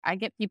I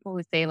get people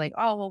who say like,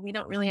 oh, well, we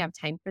don't really have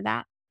time for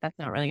that. That's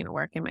not really going to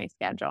work in my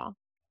schedule.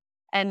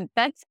 And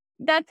that's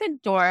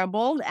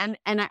adorable. And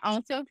I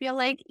also feel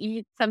like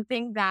it's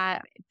something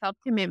that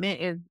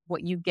self-commitment is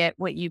what you get,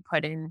 what you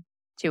put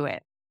into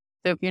it.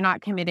 So if you're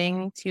not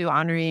committing to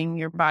honoring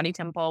your body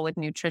temple with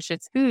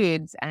nutritious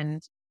foods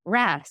and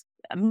rest,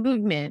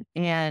 movement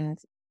and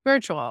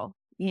spiritual,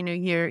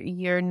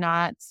 you're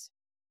not,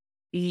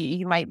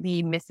 you might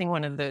be missing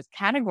one of those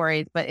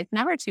categories, but it's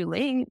never too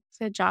late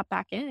to drop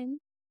back in.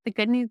 The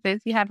good news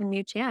is you have a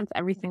new chance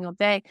every single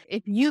day.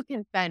 If you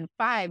can spend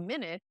 5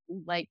 minutes,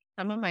 like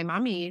some of my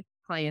mommy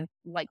clients,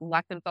 like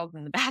lock themselves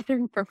in the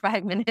bathroom for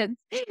 5 minutes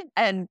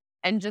and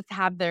just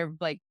have their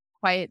like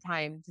quiet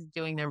time, just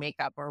doing their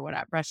makeup or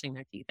whatever, brushing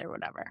their teeth or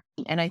whatever.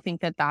 And I think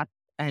that that's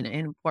an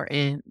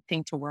important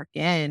thing to work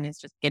in, is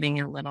just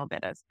getting a little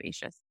bit of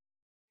spacious.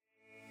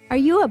 Are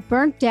you a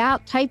burnt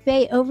out, type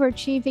A,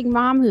 overachieving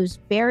mom who's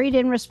buried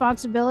in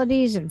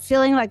responsibilities and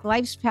feeling like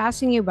life's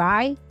passing you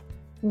by?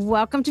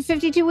 Welcome to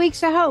 52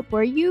 Weeks of Hope,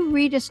 where you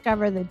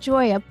rediscover the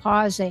joy of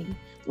pausing,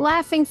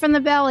 laughing from the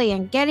belly,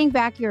 and getting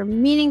back your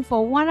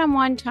meaningful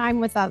one-on-one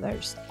time with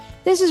others.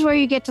 This is where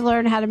you get to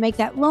learn how to make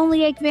that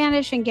lonely ache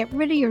vanish and get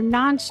rid of your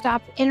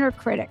nonstop inner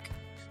critic.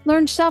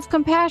 Learn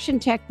self-compassion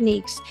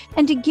techniques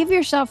and to give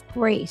yourself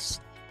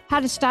grace. How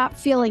to stop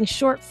feeling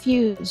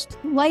short-fused,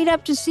 light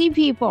up to see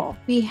people,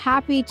 be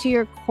happy to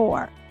your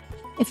core.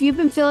 If you've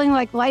been feeling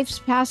like life's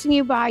passing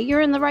you by,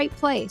 you're in the right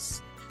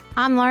place.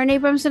 I'm Lauren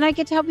Abrams, and I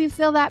get to help you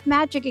feel that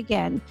magic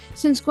again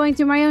since going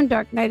through my own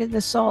dark night of the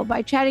soul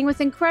by chatting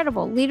with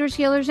incredible leaders,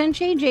 healers, and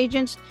change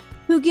agents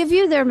who give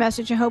you their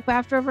message of hope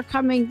after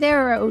overcoming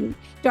their own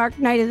dark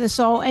night of the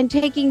soul and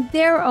taking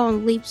their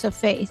own leaps of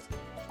faith.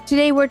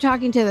 Today, we're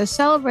talking to the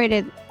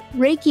celebrated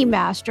Reiki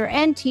master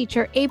and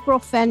teacher, April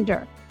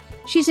Pfender.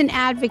 She's an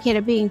advocate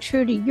of being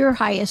true to your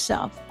highest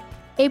self.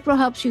 April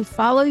helps you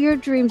follow your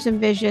dreams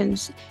and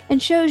visions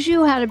and shows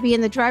you how to be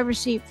in the driver's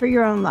seat for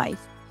your own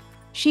life.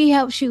 She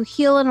helps you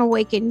heal and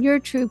awaken your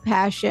true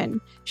passion.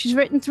 She's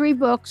written 3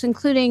 books,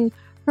 including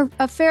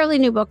a fairly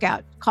new book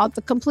out called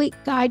The Complete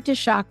Guide to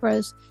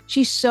Chakras.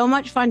 She's so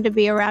much fun to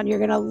be around. You're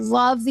going to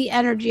love the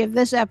energy of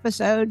this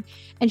episode.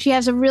 And she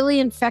has a really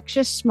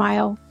infectious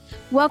smile.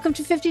 Welcome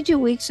to 52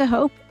 Weeks of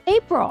Hope,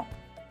 April.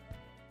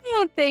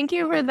 Oh, thank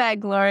you for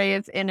that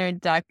glorious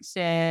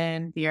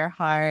introduction, dear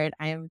heart.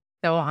 I am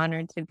so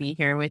honored to be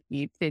here with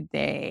you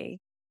today.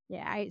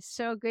 Yeah, it's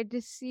so good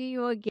to see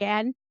you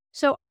again.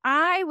 So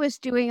I was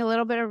doing a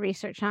little bit of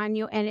research on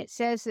you, and it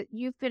says that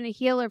you've been a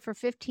healer for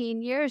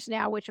 15 years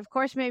now, which of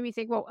course made me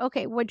think, well,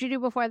 okay, what'd you do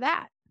before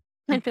that?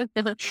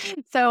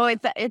 So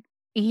it's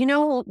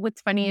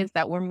what's funny is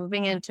that we're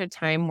moving into a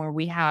time where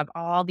we have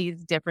all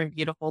these different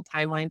beautiful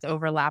timelines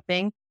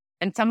overlapping.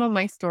 And some of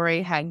my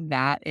story had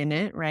that in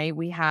it, right?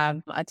 We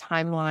have a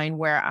timeline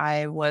where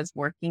I was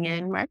working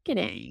in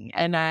marketing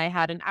and I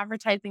had an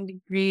advertising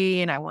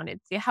degree and I wanted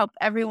to help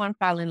everyone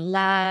fall in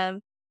love.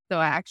 So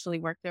I actually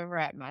worked over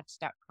at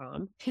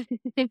Match.com.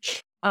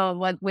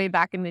 Way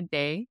back in the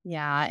day.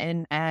 Yeah.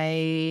 And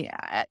I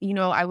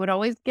would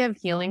always give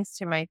healings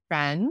to my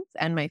friends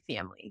and my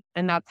family.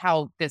 And that's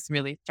how this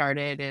really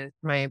started, is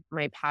my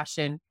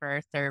passion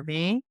for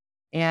serving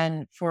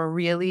and for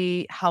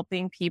really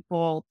helping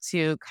people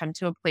to come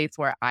to a place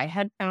where I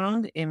had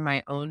found in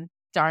my own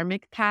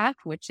dharmic path,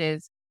 which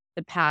is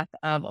the path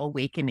of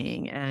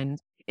awakening and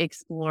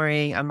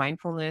exploring a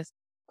mindfulness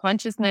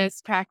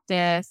consciousness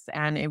practice.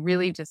 And it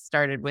really just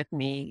started with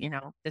me,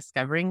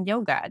 discovering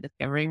yoga,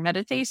 discovering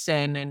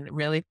meditation, and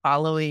really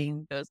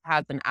following those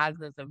paths. And as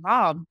this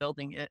evolved,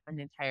 building an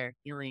entire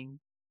healing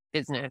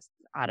business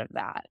out of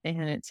that.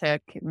 And it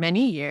took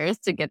many years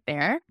to get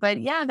there. But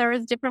yeah, there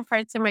was different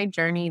parts of my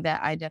journey that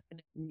I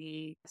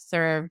definitely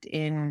served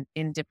in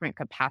different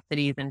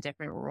capacities and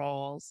different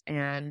roles.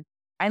 And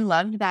I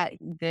loved that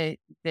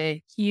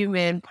the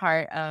human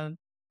part of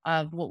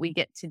what we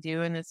get to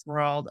do in this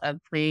world of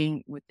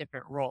playing with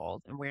different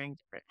roles and wearing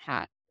different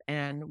hats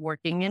and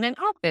working in an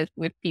office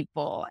with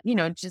people.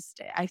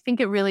 I think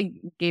it really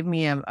gave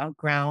me a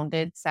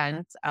grounded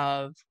sense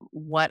of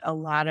what a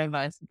lot of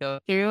us go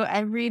through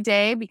every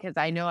day, because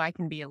I know I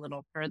can be a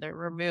little further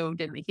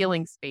removed in the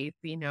healing space.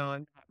 I'm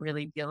not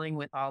really dealing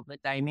with all the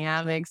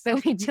dynamics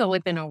that we deal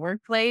with in a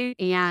workplace.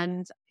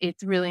 And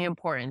it's really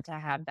important to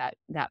have that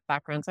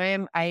background.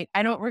 So I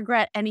don't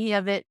regret any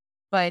of it.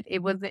 But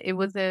it was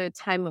a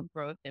time of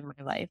growth in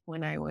my life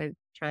when I was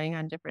trying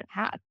on different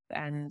hats.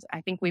 And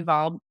I think we've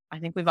all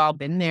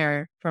been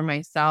there. For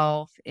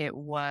myself, it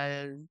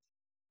was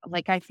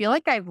like, I feel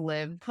like I've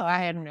lived,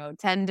 I don't know,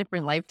 10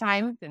 different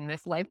lifetimes in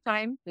this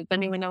lifetime. Does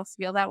anyone else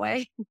feel that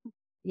way?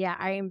 Yeah,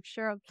 I am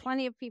sure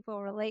plenty of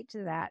people relate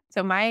to that.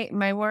 So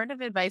my word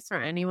of advice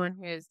for anyone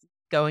who is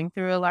going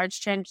through a large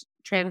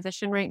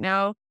transition right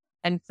now.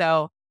 And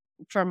so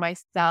for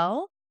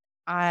myself,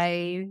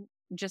 I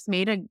just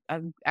made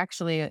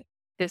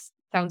this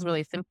sounds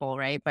really simple,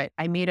 right? But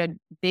I made a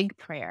big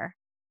prayer.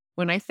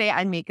 When I say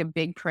I make a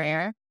big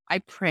prayer, I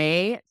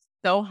pray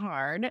so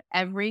hard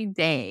every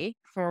day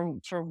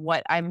for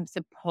what I'm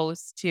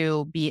supposed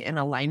to be in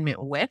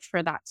alignment with,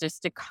 for that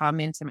just to come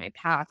into my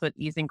path with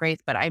ease and grace.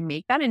 But I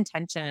make that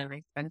intention and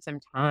I spend some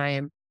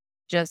time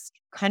just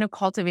kind of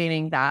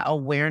cultivating that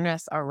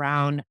awareness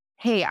around,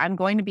 hey, I'm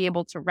going to be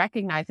able to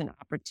recognize an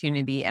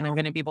opportunity and I'm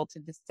going to be able to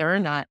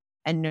discern that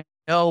and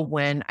know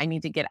when I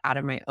need to get out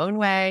of my own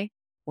way,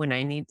 when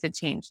I need to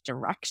change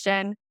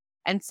direction.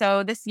 And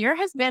so this year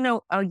has been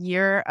a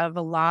year of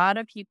a lot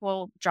of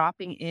people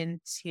dropping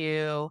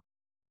into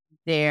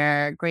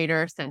their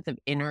greater sense of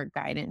inner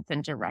guidance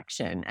and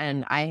direction.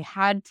 And I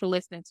had to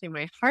listen to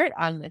my heart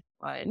on this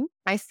one.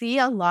 I see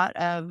a lot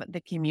of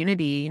the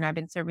community, I've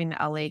been serving the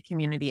LA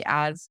community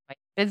as my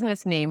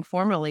business name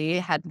formerly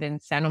had been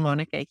Santa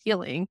Monica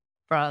Healing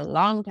for a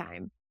long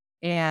time.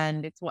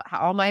 And it's what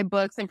all my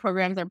books and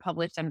programs are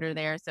published under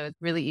there. So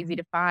it's really easy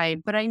to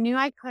find. But I knew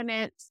I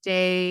couldn't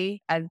stay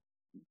as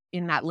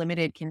in that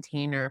limited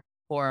container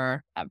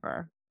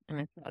forever. And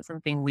it's not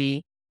something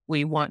we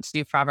want to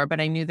do forever,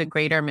 but I knew the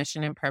greater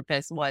mission and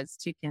purpose was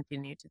to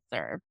continue to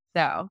serve.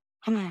 So,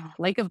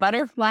 like a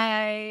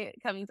butterfly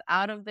comes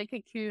out of the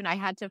cocoon, I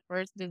had to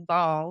first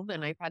dissolve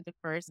and I had to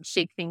first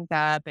shake things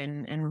up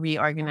and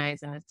reorganize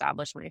and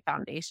establish my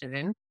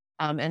foundation.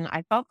 And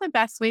I felt the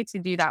best way to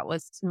do that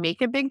was to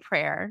make a big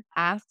prayer,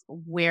 ask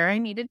where I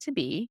needed to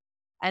be.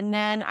 And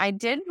then I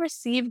did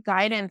receive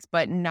guidance,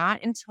 but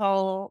not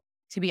until,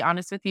 to be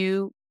honest with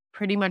you,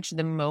 pretty much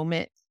the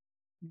moment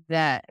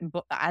that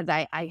as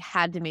I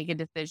had to make a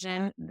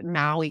decision,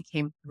 Maui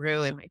came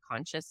through in my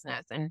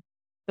consciousness. And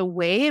the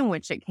way in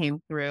which it came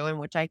through, in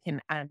which I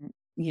can,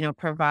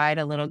 provide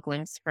a little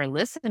glimpse for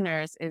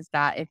listeners, is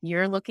that if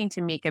you're looking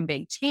to make a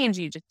big change,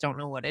 you just don't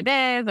know what it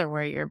is or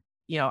where you're,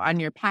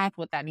 on your path,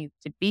 what that needs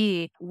to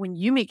be. When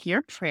you make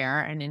your prayer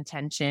and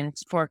intention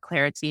for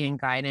clarity and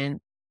guidance,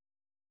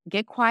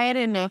 get quiet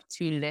enough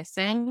to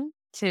listen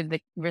to the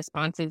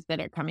responses that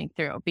are coming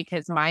through,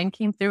 because mine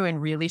came through in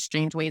really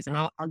strange ways. And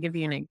I'll give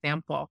you an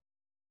example.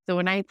 So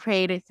when I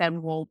prayed, I said,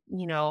 well,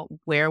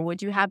 where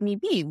would you have me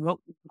be?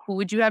 Who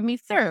would you have me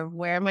serve?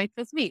 Where am I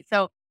supposed to be?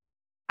 So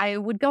I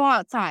would go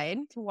outside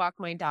to walk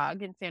my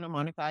dog in Santa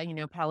Monica,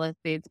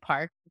 Palisades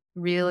Park,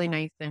 really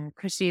nice and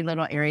cushy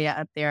little area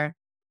up there.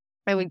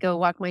 I would go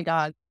walk my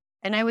dog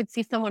and I would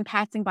see someone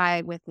passing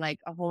by with like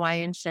a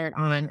Hawaiian shirt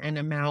on and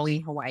a Maui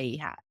Hawaii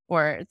hat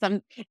or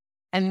some.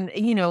 And,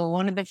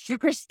 one of the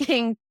first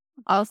things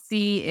I'll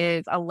see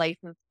is a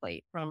license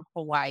plate from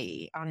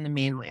Hawaii on the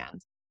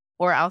mainland.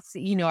 Or I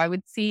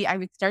would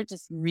start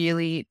just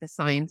really, the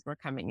signs were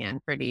coming in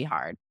pretty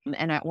hard.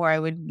 Or I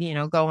would,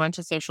 go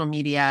onto social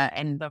media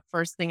and the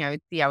first thing I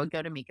would see, I would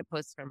go to make a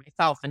post for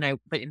myself.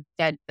 But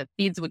instead the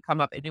feeds would come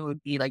up and it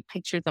would be like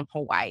pictures of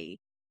Hawaii.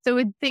 So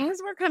things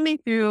were coming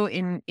through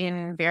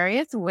in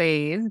various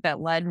ways that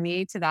led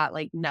me to that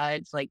like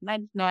nudge, like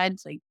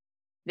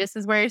this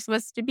is where you're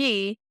supposed to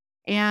be.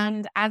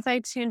 And as I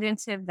tuned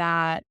into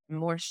that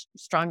more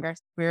stronger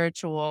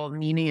spiritual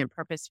meaning and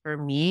purpose for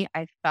me,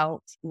 I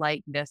felt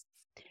like this,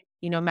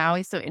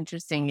 Maui's so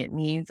interesting. It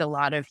needs a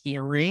lot of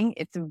healing.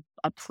 It's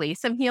a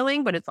place of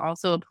healing, but it's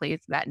also a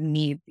place that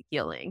needs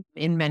healing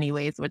in many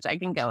ways, which I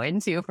can go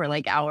into for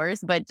like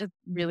hours, but just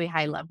really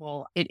high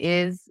level. It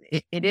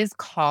is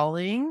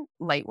calling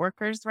light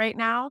workers right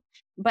now,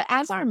 but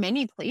as are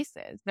many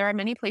places. There are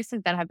many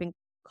places that have been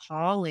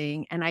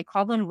calling, and I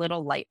call them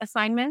little light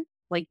assignments.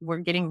 Like we're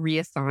getting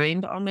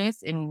reassigned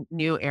almost in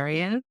new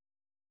areas.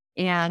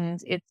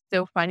 And it's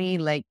so funny,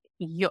 like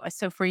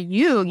so for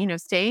you,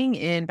 staying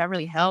in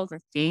Beverly Hills or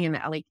staying in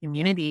the LA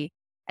community,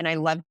 and I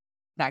love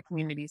that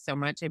community so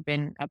much. I've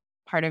been a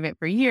part of it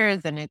for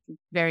years and it's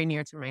very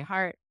near to my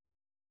heart.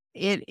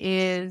 It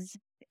is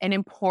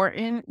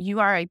you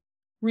are a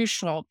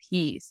crucial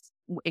piece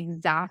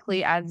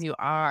exactly as you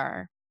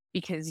are,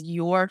 because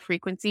your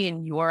frequency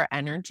and your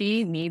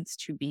energy needs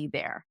to be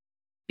there,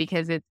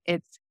 because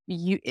it's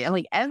you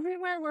like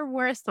everywhere where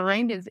we're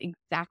assigned is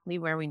exactly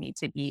where we need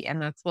to be.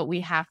 And that's what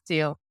we have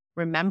to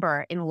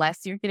remember,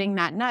 unless you're getting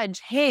that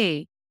nudge.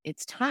 Hey,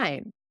 it's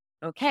time.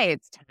 Okay,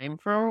 it's time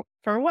for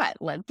what?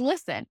 Let's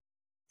listen.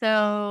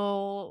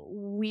 So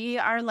we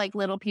are like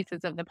little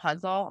pieces of the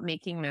puzzle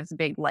making this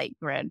big light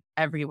grid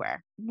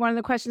everywhere. One of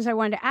the questions I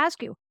wanted to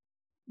ask you,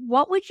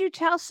 what would you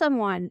tell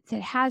someone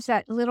that has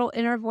that little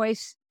inner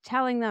voice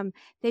telling them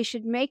they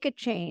should make a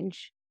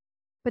change,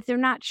 but they're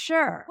not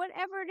sure?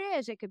 Whatever it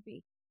is, it could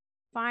be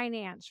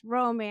finance,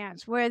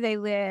 romance, where they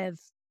live,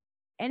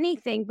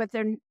 anything, but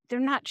they're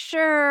not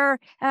sure.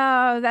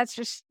 Oh, that's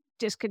just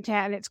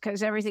discontent. It's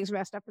because everything's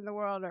messed up in the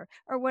world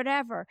or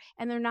whatever,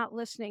 and they're not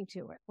listening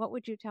to it. What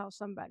would you tell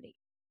somebody?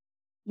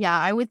 Yeah,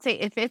 I would say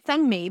if it's a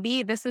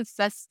maybe, this is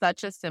just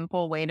such a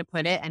simple way to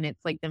put it, and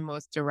it's like the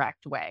most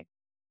direct way.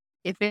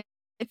 If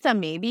it's a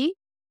maybe,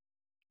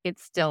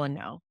 it's still a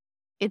no.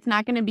 It's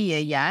not going to be a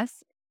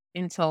yes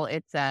until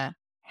it's a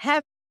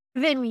heaven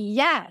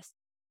yes.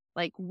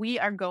 Like we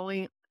are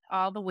going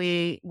all the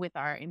way with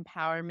our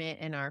empowerment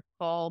and our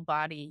full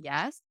body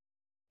yes.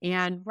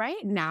 And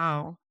right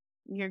now,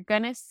 you're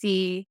going to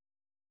see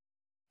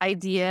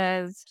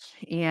ideas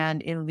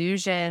and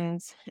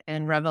illusions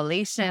and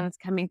revelations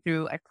coming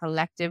through a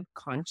collective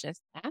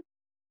consciousness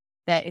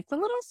that it's a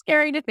little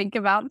scary to think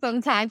about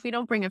sometimes. We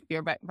don't bring a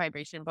fear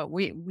vibration, but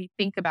we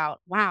think about,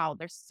 wow,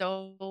 there's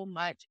so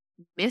much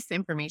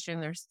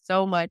misinformation. There's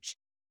so much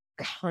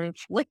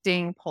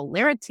conflicting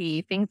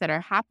polarity, things that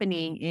are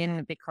happening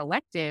in the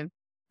collective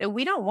that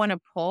we don't want to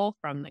pull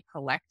from the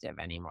collective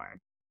anymore.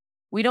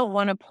 We don't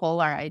want to pull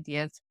our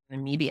ideas from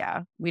the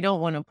media. We don't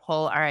want to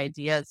pull our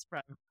ideas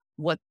from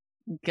what's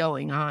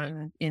going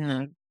on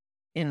in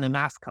the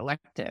mass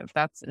collective.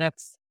 That's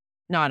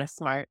not a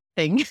smart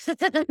thing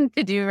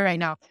to do right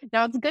now.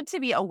 Now it's good to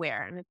be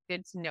aware and it's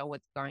good to know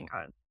what's going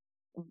on.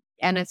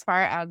 And as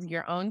far as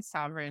your own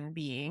sovereign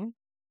being,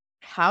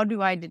 how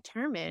do I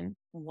determine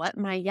what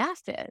my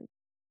yes is?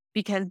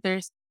 Because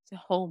there's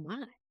so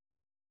much.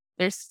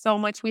 There's so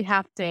much we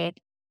have to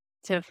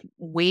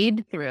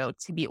wade through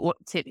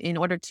to in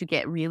order to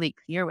get really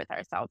clear with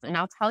ourselves. And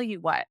I'll tell you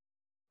what,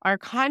 our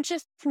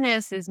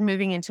consciousness is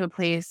moving into a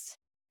place,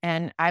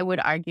 and I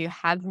would argue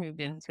has moved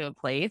into a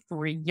place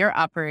where you're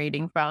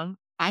operating from,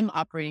 I'm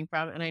operating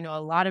from, and I know a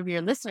lot of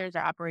your listeners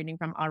are operating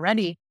from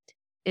already,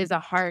 is a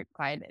heart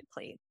guided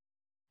place.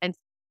 And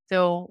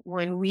so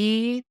when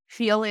we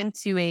feel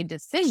into a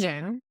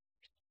decision,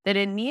 that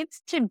it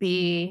needs to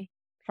be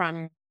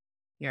from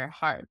your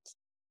heart.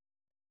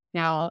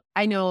 Now,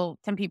 I know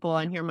some people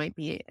on here might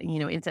be,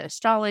 into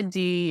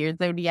astrology or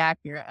zodiac,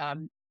 your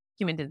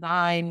human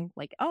design,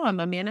 like, oh,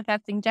 I'm a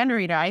manifesting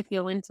generator. I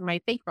feel into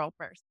my sacral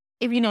first.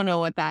 If you don't know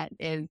what that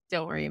is,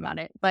 don't worry about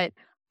it. But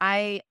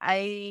I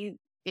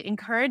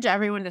encourage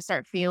everyone to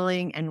start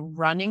feeling and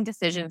running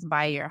decisions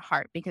by your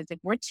heart, because if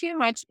we're too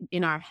much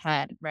in our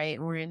head, right?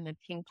 We're in the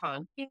ping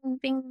pong, bing,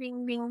 bing,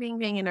 bing, bing, bing,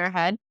 bing in our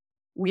head.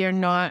 We are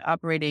not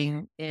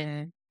operating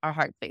in our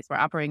heart space. We're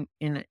operating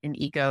in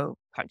an ego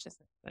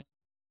consciousness.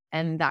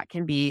 And that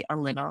can be a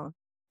little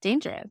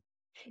dangerous.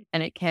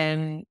 And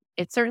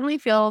it certainly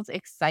feels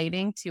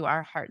exciting to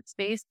our heart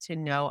space to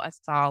know a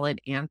solid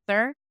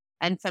answer.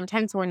 And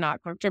sometimes we're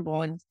not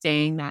comfortable in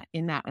staying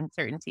in that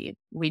uncertainty.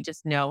 We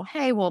just know,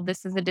 hey, well,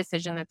 this is a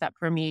decision that's up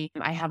for me.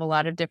 I have a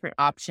lot of different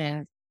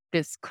options.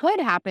 This could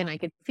happen. I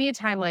could see a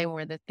timeline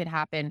where this could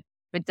happen,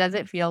 but does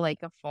it feel like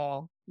a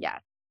full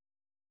yes?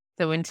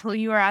 So until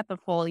you are at the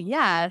full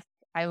yes,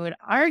 I would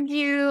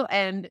argue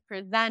and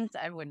present,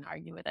 I wouldn't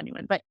argue with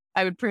anyone, but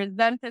I would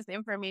present this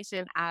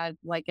information as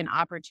like an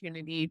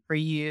opportunity for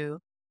you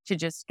to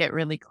just get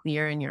really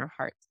clear in your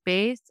heart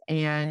space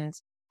and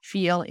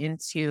feel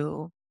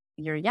into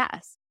your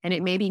yes. And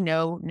it may be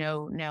no,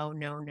 no, no,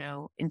 no,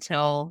 no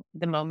until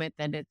the moment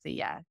that it's a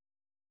yes.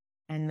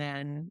 And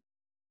then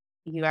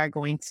you are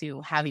going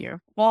to have your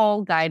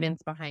full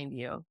guidance behind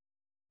you.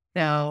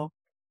 So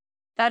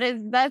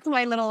that's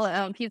my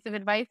little piece of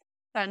advice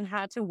on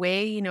how to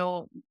weigh,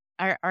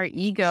 our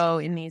ego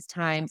in these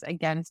times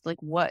against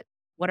like what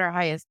our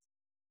highest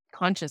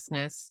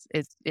consciousness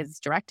is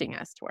directing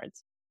us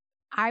towards.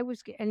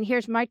 And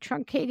here's my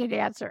truncated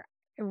answer.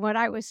 What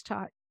I was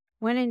taught: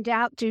 when in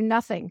doubt, do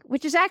nothing,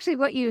 which is actually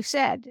what you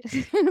said,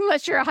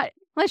 unless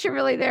you're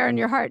really there in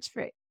your heart's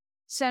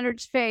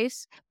centered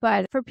space.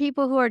 But for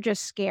people who are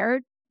just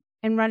scared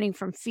and running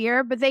from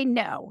fear, but they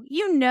know,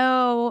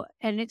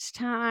 and it's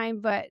time,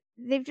 but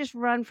they've just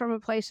run from a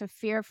place of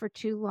fear for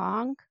too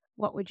long,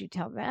 what would you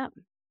tell them?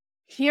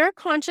 Fear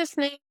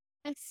consciousness,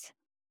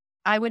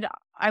 I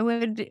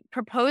would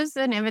propose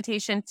an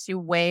invitation to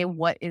weigh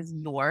what is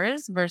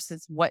yours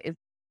versus what is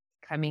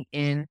coming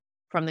in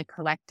from the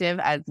collective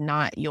as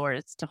not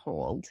yours to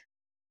hold.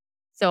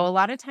 So a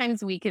lot of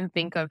times we can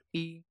think of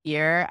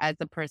fear as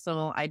a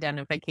personal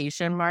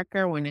identification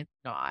marker when it's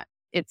not.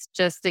 It's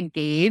just a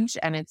gauge,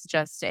 and it's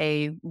just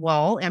in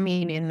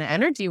the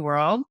energy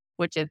world,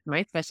 which is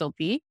my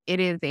specialty, it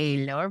is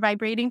a lower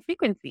vibrating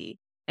frequency.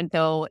 And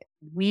so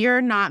we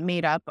are not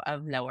made up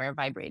of lower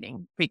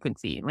vibrating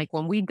frequency. Like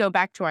when we go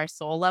back to our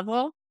soul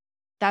level,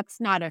 that's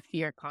not a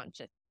fear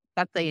conscious.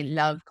 That's a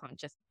love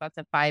conscious. That's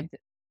a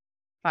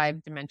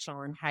five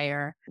dimensional and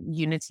higher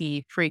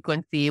unity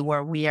frequency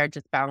where we are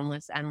just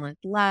boundless, endless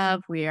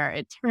love. We are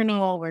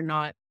eternal.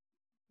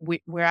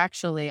 We're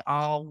actually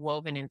all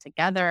woven in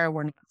together.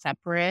 We're not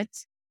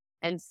separate.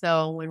 And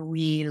so when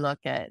we look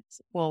at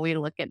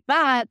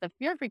that, the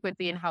fear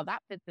frequency and how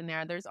that fits in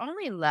there, there's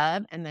only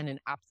love and then an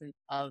absence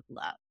of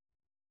love.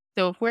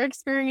 So if we're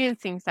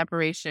experiencing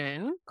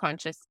separation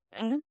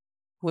consciousness,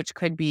 which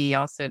could be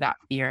also that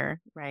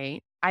fear,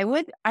 right? I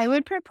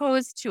would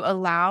propose to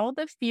allow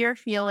the fear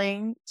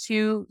feeling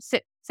to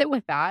sit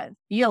with that,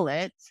 feel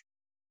it,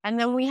 and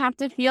then we have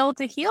to feel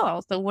to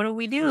heal. So what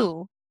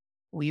do?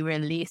 We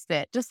release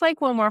it. Just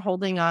like when we're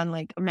holding on,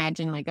 like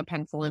imagine like a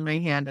pencil in my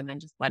hand and then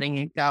just letting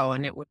it go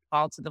and it would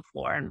fall to the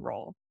floor and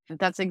roll. And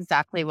that's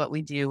exactly what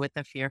we do with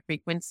the fear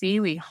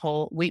frequency. We're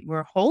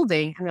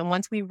holding. And then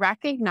once we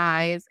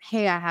recognize,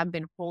 hey, I have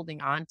been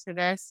holding on to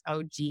this.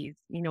 Oh, geez,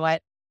 you know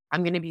what?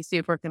 I'm going to be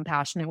super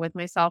compassionate with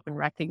myself and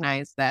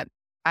recognize that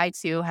I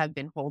too have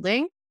been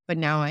holding, but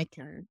now I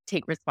can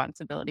take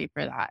responsibility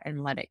for that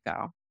and let it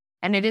go.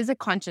 And it is a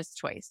conscious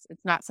choice.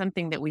 It's not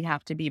something that we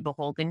have to be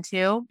beholden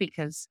to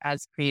because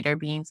as creator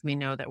beings, we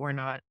know that we're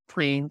not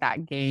playing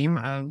that game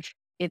of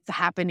it's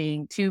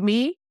happening to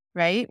me,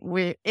 right?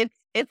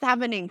 It's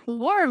happening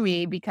for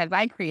me because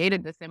I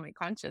created this in my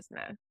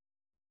consciousness.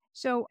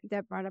 So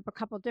that brought up a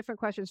couple different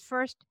questions.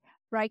 First,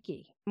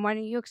 Reiki. Why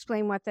don't you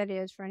explain what that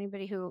is for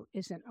anybody who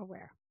isn't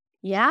aware?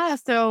 Yeah,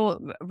 so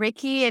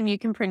Reiki, and you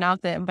can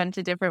pronounce it a bunch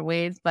of different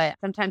ways, but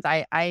sometimes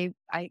I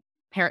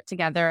pair it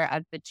together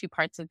as the two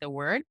parts of the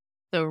word.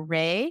 So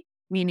Rei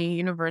meaning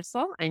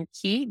universal and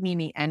Ki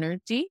meaning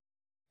energy.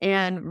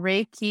 And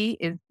Reiki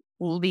is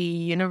the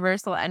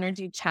universal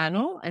energy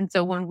channel. And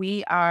so when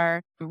we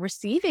are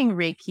receiving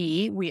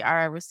Reiki, we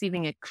are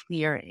receiving a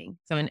clearing,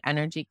 so an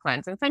energy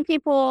cleanse. And some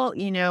people,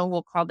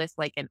 will call this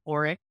like an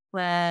auric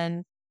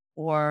cleanse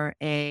or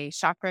a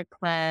chakra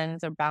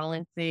cleanse or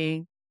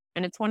balancing.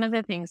 And it's one of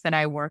the things that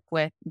I work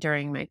with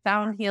during my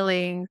sound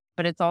healing,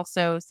 but it's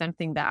also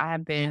something that I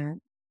have been,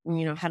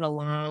 had a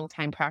long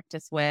time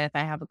practice with.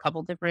 I have a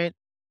couple different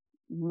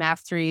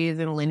masteries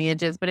and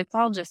lineages, but it's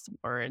all just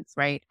words,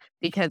 right?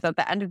 Because at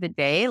the end of the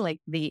day, like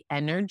the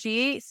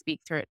energy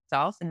speaks for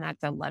itself, and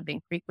that's a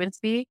loving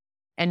frequency.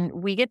 And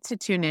we get to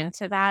tune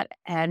into that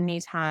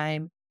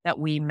anytime that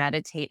we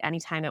meditate,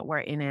 anytime that we're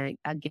in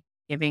a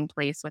giving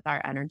place with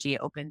our energy,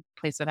 open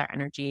place with our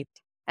energy.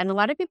 And a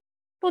lot of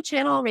people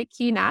channel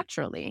Reiki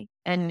naturally.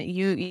 And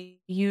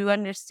you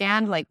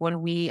understand like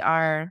when we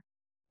are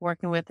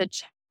working with a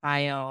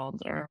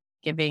child or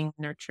giving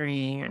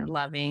nurturing and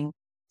loving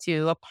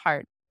to a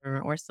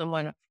partner or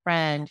someone, a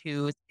friend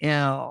who's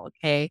ill,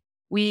 okay?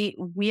 We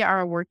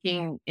are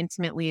working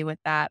intimately with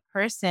that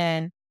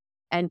person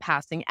and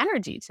passing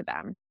energy to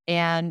them.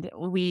 And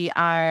when we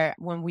are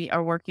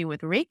working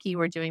with Reiki,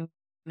 we're doing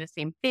the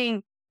same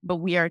thing, but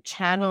we are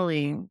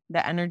channeling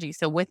the energy.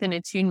 So with an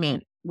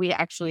attunement, we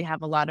actually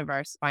have a lot of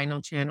our spinal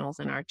channels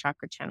and our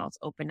chakra channels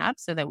open up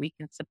so that we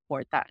can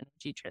support that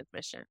energy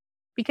transmission.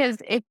 Because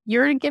if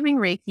you're giving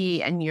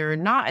Reiki and you're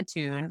not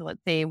attuned,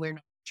 let's say we're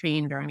not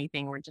trained or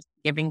anything, we're just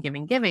giving,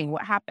 giving, giving,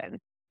 what happens?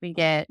 We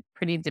get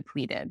pretty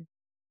depleted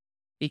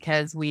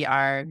because we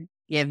are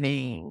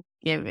giving,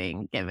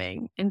 giving,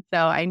 giving. And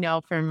so I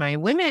know for my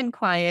women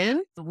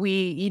clients,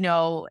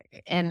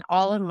 and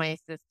all of my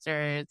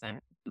sisters, and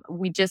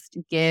we just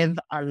give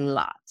a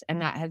lot.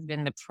 And that has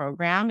been the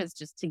program, is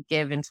just to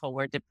give until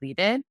we're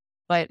depleted.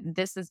 But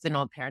this is an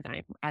old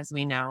paradigm, as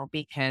we know,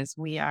 because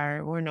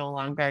we're no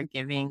longer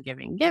giving,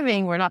 giving,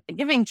 giving. We're not the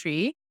giving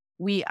tree.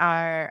 We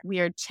are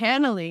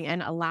channeling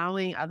and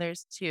allowing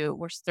others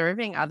we're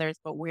serving others,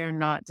 but we're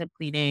not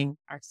depleting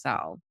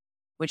ourselves,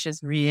 which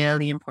is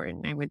really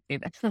important. I would say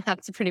that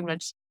that's pretty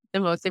much the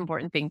most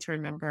important thing to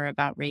remember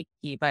about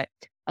Reiki. But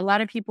a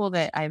lot of people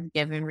that I've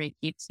given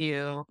Reiki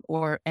to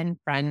and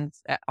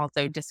friends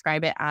also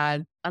describe it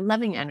as a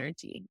loving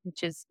energy,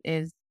 which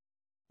is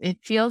it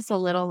feels a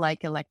little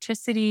like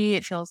electricity.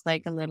 It feels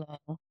like a little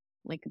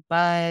like a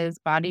buzz,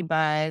 body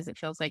buzz. It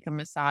feels like a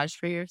massage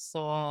for your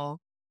soul.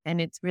 And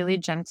it's really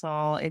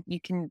gentle. You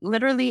can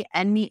literally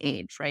any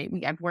age, right?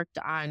 I've worked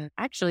on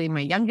actually my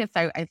youngest,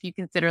 if you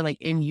consider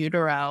like in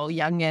utero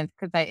youngest,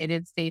 because it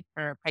is safe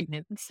for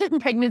pregnancy,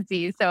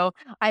 pregnancy. So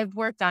I've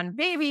worked on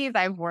babies.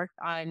 I've worked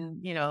on,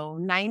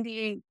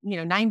 90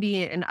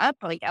 and up,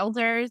 like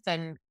elders,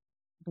 and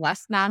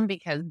bless them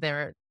because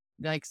they're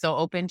like so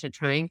open to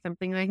trying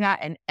something like that,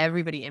 and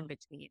everybody in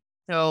between.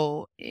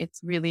 So it's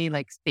really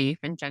like safe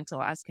and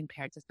gentle as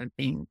compared to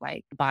something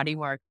like body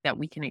work that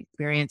we can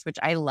experience, which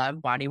I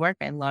love body work.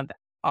 I love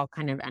all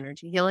kind of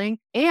energy healing.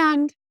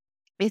 And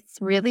it's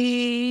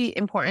really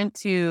important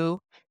to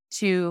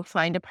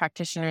find a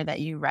practitioner that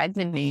you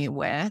resonate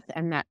with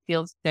and that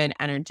feels good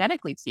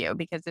energetically to you.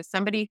 Because if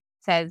somebody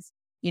says,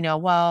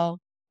 well,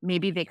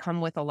 maybe they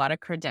come with a lot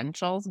of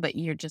credentials, but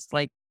you're just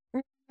like,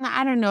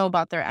 I don't know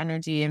about their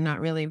energy. I'm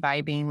not really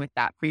vibing with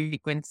that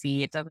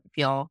frequency. It doesn't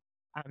feel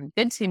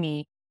good to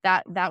me.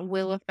 That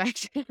will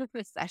affect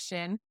the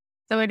session.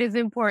 So it is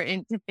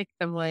important to pick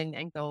someone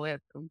and go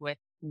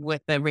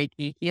with the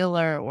Reiki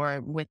healer or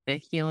with the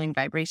healing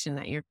vibration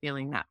that you're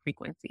feeling, that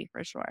frequency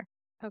for sure.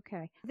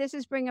 Okay. This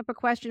is bringing up a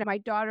question. My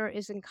daughter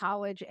is in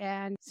college,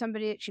 and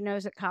somebody that she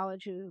knows at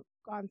college who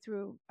gone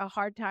through a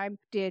hard time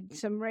did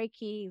some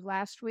Reiki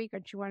last week,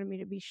 and she wanted me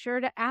to be sure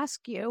to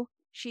ask you.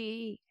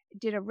 She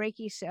did a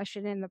Reiki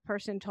session, and the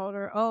person told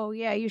her, "Oh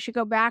yeah, you should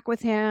go back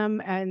with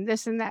him," and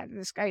this and that. And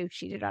this guy who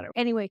cheated on her.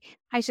 Anyway,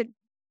 I said,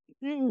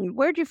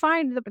 "Where'd you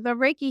find the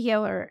Reiki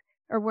healer?"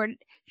 Or where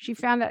she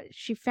found that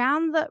she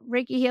found the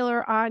Reiki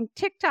healer on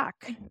TikTok.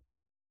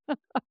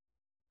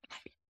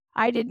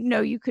 I didn't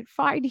know you could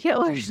find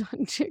healers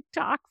on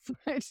TikTok,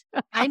 but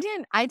I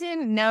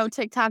didn't know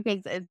TikTok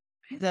is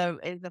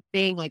a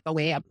thing, like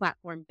a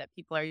platform that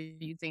people are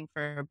using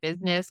for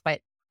business,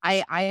 but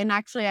and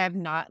actually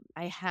I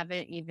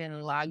haven't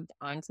even logged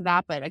onto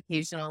that, but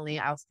occasionally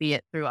I'll see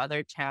it through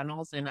other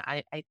channels, and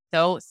I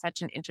so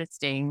such an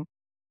interesting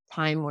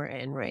time we're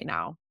in right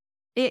now.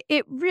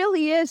 it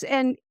really is,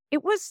 and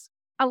it was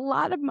a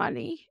lot of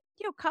money.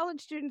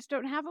 College students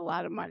don't have a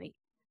lot of money.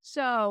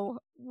 So,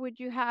 would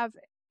you have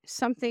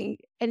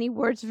any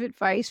words of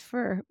advice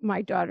for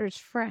my daughter's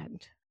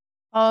friend?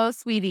 Oh,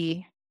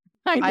 sweetie,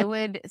 I know. I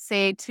would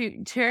say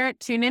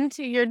tune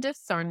into your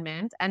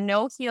discernment, and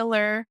no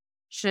healer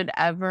should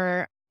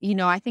ever,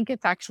 I think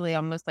it's actually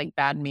almost like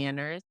bad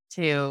manners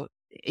to,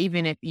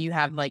 even if you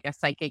have like a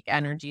psychic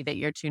energy that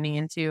you're tuning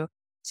into,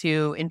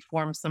 to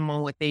inform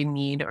someone what they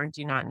need or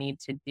do not need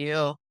to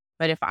do.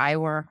 But if I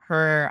were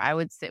her, I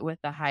would sit with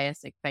the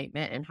highest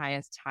excitement and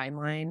highest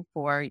timeline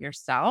for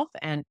yourself,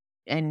 and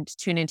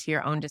tune into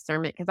your own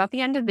discernment, because at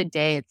the end of the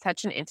day, it's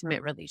such an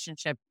intimate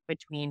relationship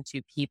between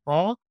two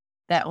people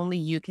that only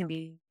you can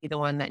be the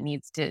one that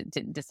needs to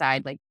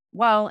decide, like,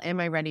 well, am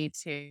I ready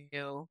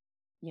to,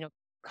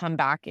 come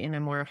back in a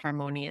more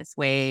harmonious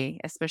way,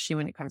 especially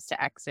when it comes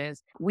to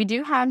exes. We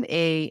do have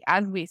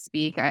as we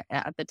speak,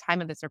 at the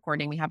time of this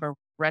recording, we have a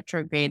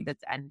retrograde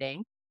that's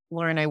ending.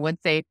 Lauren, I would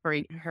say for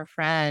her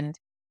friend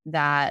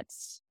that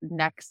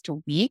next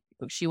week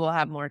she will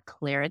have more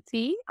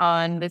clarity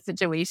on the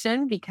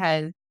situation,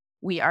 because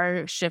we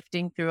are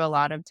shifting through a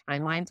lot of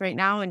timelines right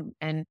now.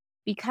 And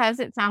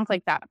because it sounds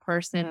like that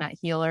person, that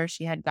healer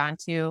she had gone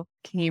to,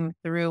 came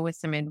through with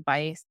some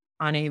advice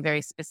on a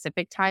very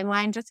specific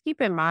timeline, just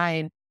keep in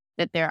mind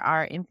that there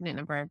are infinite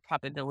number of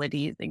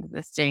probabilities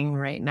existing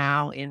right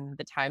now in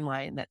the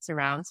timeline that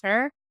surrounds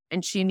her.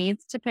 And she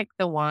needs to pick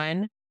the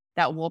one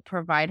that will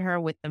provide her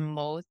with the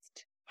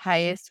most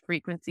highest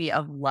frequency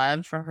of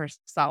love for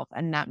herself.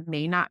 And that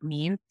may not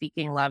mean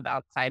seeking love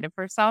outside of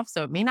herself.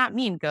 So it may not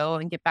mean go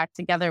and get back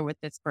together with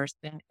this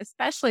person,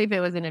 especially if it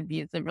was an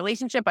abusive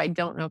relationship. I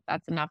don't know if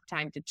that's enough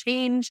time to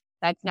change.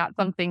 That's not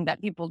something that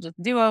people just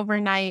do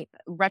overnight.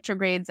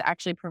 Retrogrades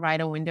actually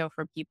provide a window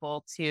for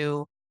people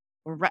to,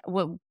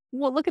 well,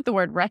 look at the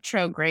word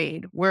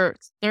retrograde. We're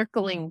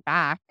circling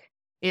back.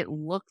 It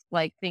looks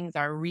like things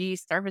are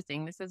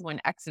resurfacing. This is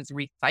when exes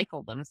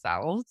recycle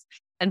themselves.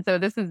 And so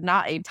this is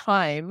not a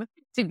time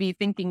to be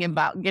thinking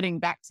about getting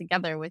back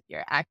together with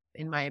your ex,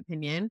 in my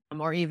opinion,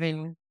 or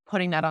even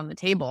putting that on the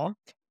table.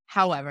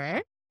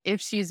 However, if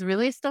she's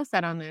really still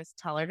set on this,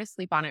 tell her to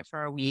sleep on it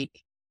for a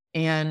week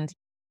and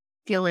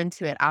feel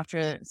into it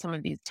after some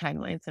of these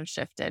timelines have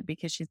shifted,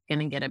 because she's going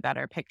to get a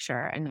better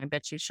picture. And I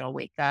bet you she'll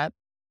wake up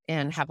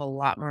and have a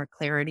lot more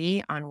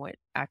clarity on what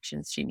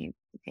actions she needs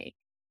to take.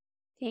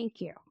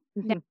 Thank you.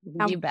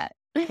 You bet.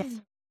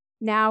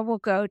 Now we'll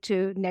go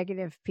to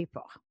negative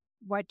people.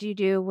 What do you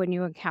do when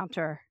you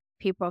encounter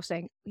people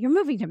saying, "You're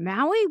moving to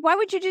Maui? Why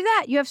would you do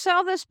that? You have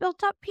all this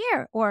built up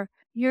here." Or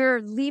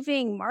 "You're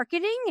leaving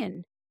marketing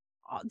and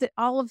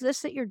all of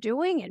this that you're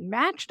doing and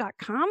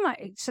Match.com,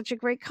 it's such a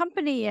great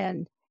company,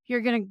 and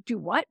you're going to do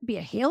what? Be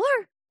a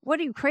healer? What,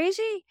 are you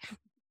crazy?"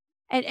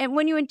 And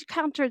when you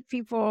encounter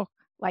people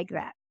like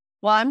that.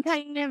 Well, I'm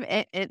kind of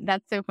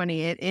that's so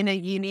funny. In a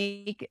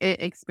unique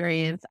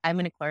experience, I'm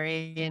an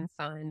Aquarian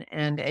sun,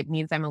 and it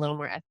means I'm a little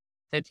more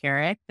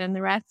esoteric than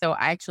the rest. So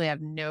I actually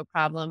have no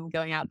problem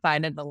going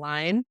outside of the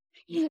line.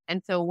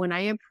 And so when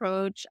I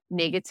approach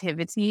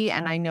negativity,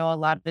 and I know a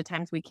lot of the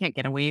times we can't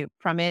get away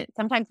from it.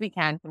 Sometimes we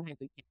can, sometimes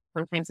we can't.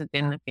 Sometimes it's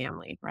in the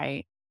family,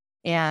 right?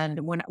 And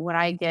what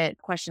I get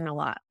questioned a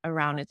lot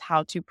around is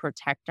how to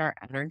protect our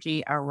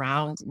energy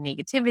around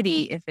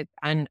negativity if it's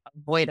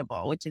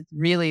unavoidable, which is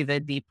really the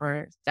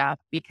deeper stuff.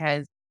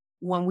 Because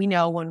when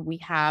we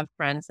have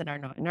friends that are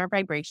not in our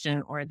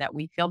vibration, or that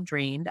we feel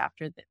drained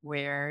after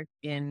we're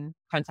in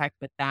contact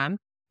with them,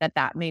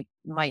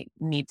 might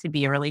need to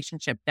be a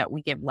relationship that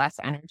we give less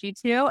energy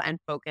to and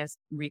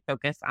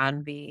refocus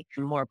on the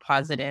more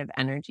positive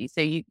energy.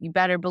 So you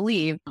better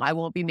believe I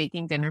won't be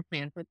making dinner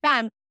plans with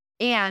them,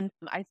 and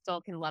I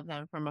still can love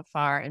them from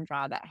afar and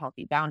draw that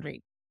healthy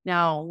boundary.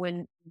 Now,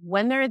 when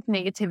there is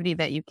negativity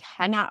that you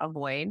cannot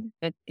avoid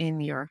that's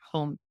in your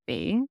home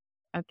space,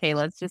 okay,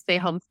 let's just say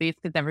home space,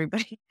 because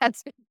everybody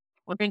has been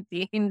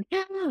quarantined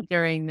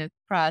during this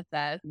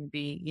process.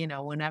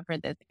 Whenever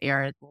this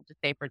airs, we'll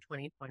just say for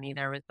 2020,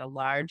 there was a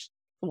large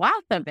swath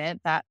of it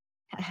that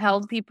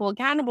held people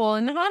accountable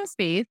in the home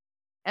space,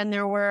 and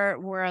there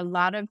were a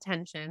lot of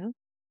tension.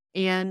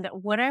 And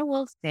what I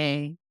will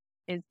say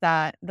is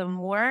that the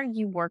more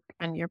you work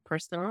on your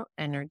personal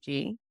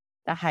energy,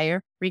 the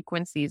higher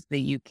frequencies that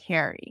you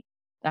carry.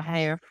 The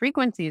higher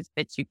frequencies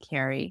that you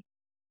carry,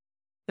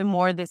 the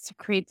more this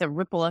creates a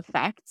ripple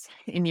effect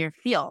in your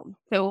field.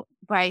 So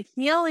by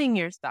healing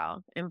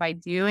yourself and by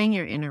doing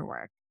your inner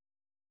work,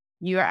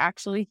 you are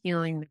actually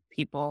healing the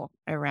people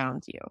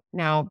around you.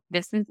 Now,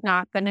 this is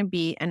not going to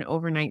be an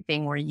overnight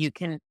thing where you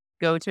can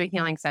go to a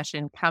healing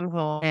session, come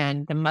home,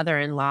 and the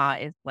mother-in-law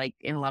is like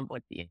in love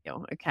with you.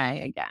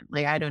 Okay. Again,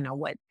 like, I don't know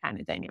what kind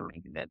of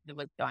dynamic that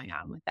was going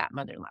on with that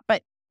mother-in-law,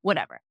 but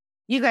whatever.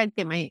 You guys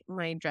get my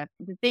drift.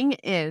 The thing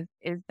is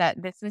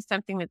that this is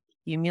something that's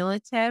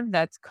cumulative,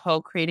 that's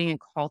co-creating and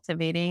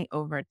cultivating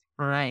over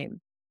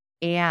time.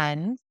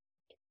 And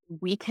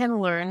we can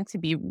learn to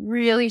be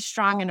really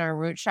strong in our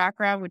root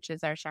chakra, which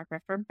is our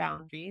chakra for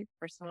boundaries,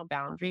 personal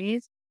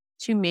boundaries,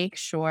 to make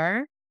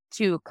sure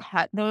to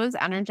cut those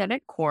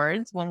energetic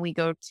cords when we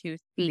go to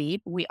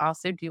sleep. We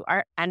also do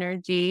our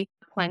energy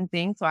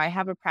cleansing. So I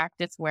have a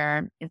practice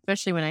where,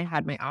 especially when I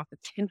had my office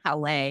in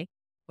LA,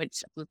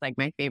 which was like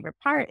my favorite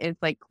part, is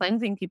like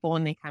cleansing people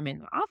when they come in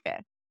the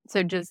office.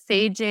 So just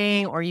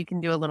saging, or you can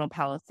do a little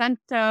Palo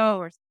Santo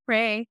or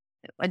spray.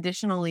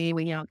 Additionally,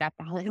 we got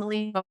the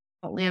healing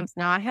lamps.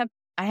 Now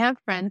I have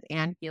friends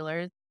and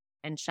healers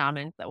and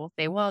shamans that will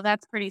say, well,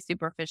 that's pretty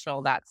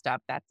superficial, that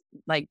stuff. That's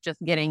like just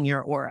getting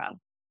your aura.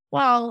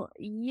 Well,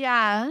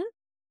 yeah.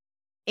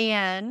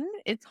 And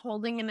it's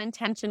holding an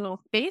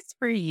intentional space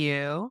for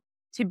you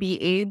to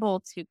be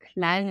able to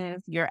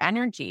cleanse your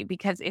energy.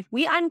 Because if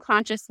we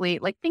unconsciously,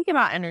 like, think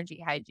about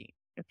energy hygiene,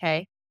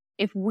 okay?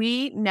 If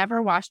we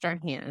never washed our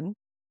hands,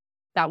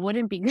 that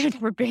wouldn't be good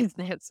for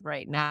business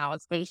right now,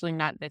 especially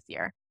not this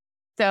year.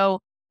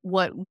 So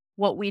what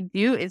what we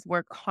do is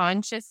we're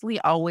consciously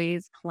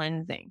always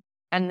cleansing.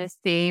 And the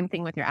same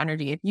thing with your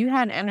energy. If you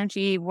had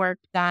energy work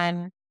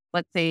done,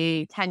 let's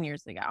say 10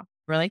 years ago,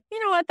 we're like,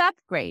 you know what,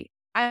 that's great.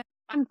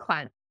 I'm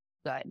cleansed,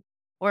 good.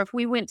 Or if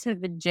we went to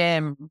the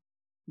gym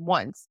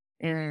once,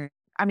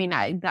 I mean,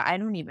 I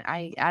don't even,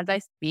 as I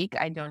speak,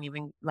 I don't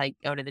even like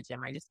go to the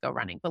gym. I just go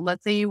running. But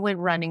let's say you went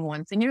running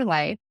once in your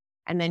life,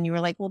 and then you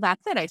were like, well,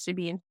 that's it. I should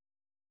be in,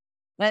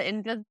 but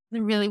it doesn't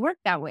really work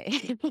that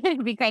way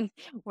because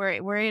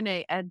we're in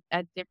a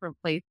different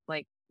place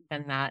like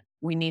than that.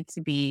 We need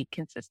to be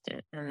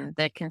consistent, and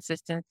the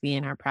consistency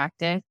in our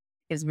practice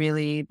is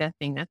really the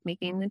thing that's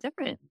making the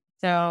difference.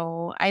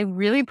 So I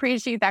really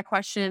appreciate that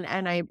question,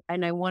 and I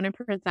want to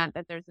present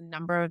that there's a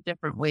number of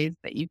different ways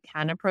that you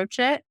can approach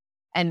it,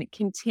 and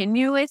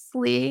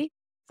continuously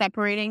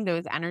separating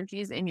those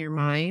energies in your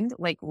mind,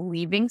 like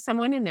leaving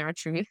someone in their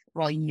truth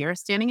while you're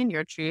standing in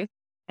your truth,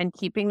 and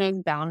keeping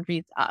those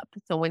boundaries up.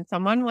 So when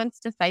someone wants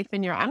to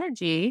siphon your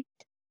energy,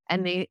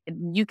 and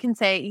you can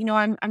say,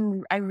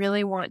 I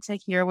really want to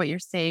hear what you're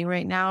saying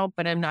right now,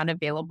 but I'm not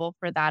available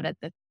for that at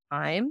this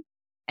time.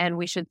 And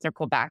we should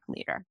circle back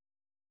later.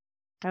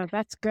 Oh,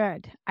 that's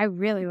good. I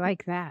really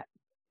like that.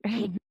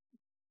 That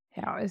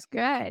was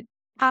good.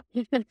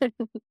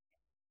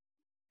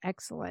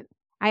 Excellent.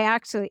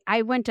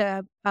 I went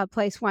to a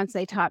place once.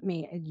 They taught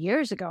me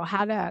years ago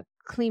how to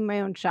clean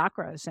my own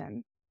chakras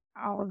and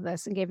all of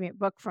this, and gave me a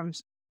book from,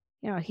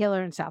 a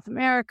healer in South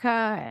America.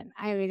 And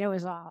I mean,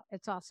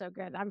 it's all so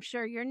good. I'm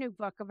sure your new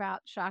book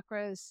about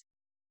chakras.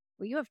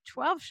 Well, you have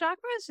 12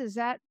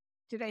 chakras.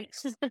 Did I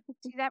see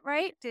that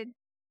right?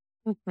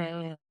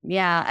 Mhm.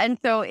 Yeah, and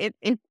so it's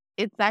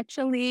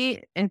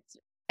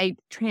a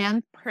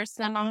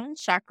transpersonal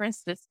chakra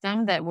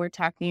system that we're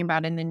talking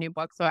about in the new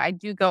book. So I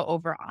do go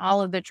over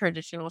all of the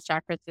traditional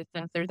chakra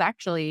systems. There's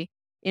actually,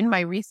 in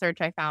my research,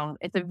 I found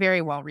it's a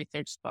very well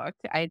researched book.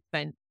 I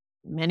spent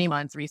many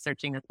months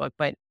researching this book,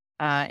 but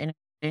and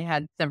I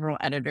had several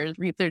editors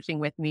researching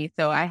with me,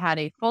 so I had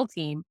a full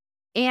team.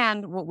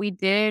 And what we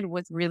did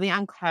was really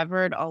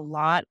uncovered a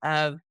lot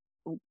of,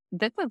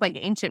 this was like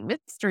ancient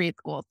mystery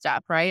school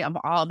stuff, right? Of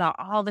all about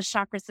all the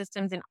chakra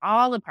systems in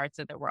all the parts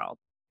of the world.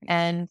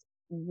 And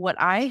what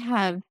I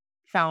have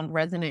found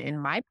resonant in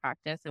my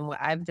practice, and what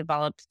I've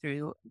developed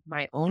through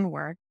my own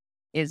work,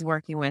 is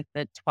working with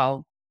the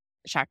 12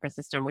 chakra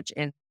system, which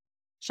is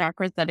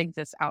chakras that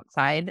exist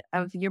outside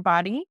of your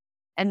body,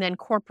 and then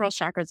corporal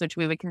chakras, which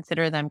we would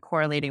consider them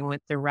correlating with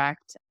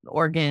direct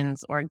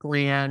organs or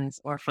glands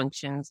or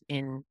functions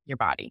in your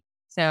body.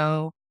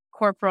 So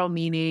corporal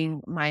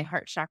meaning my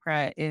heart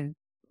chakra is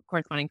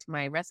corresponding to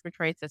my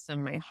respiratory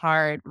system, my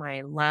heart,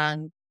 my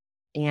lungs,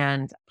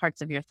 and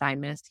parts of your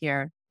thymus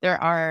here.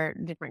 There are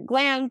different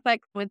glands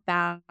like with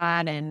that,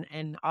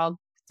 and all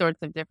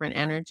sorts of different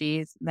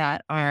energies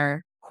that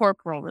are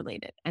corporal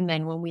related. And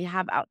then when we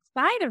have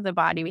outside of the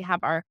body, we have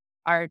our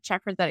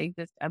chakras that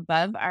exist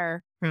above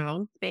our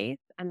crown space,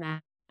 and then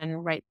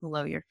and right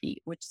below your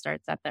feet, which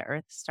starts at the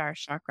earth star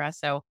chakra.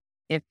 So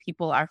if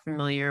people are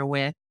familiar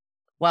with,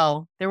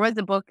 well, there was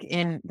a book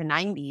in the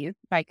 90s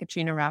by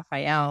Katrina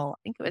Raphael. I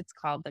think it was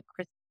called The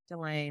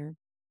Crystalline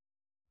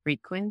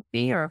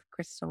Frequency or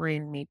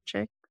Crystalline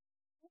Matrix.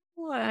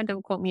 Well,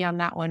 don't quote me on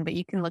that one, but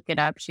you can look it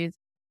up. She's a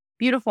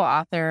beautiful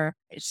author.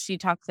 She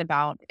talks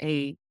about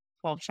a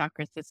 12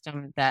 chakra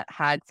system that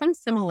had some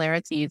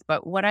similarities,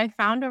 but what I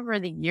found over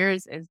the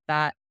years is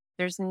that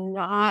there's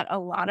not a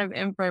lot of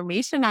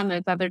information on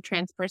those other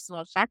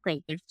transpersonal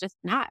chakras. There's just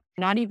not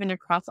even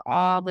across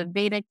all the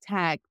Vedic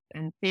texts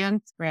and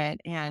Sanskrit.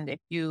 And if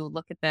you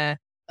look at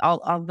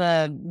all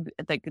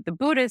the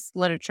Buddhist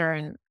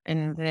literature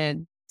and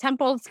the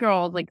temple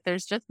scrolls, like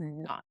there's just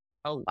not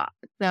a lot.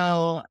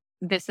 So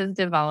this is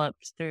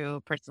developed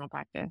through personal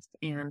practice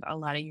and a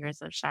lot of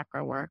years of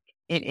chakra work.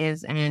 It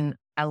is an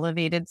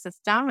elevated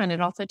system, and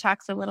it also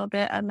talks a little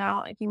bit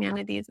about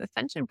humanity's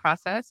ascension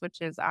process,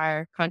 which is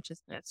our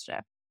consciousness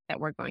shift that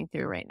we're going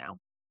through right now.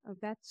 Oh,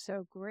 that's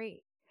so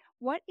great.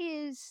 What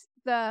is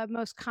the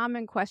most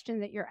common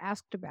question that you're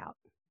asked about?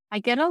 I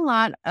get a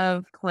lot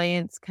of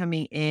clients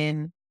coming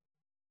in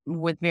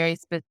with very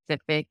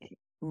specific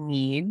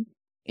needs,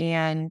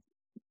 and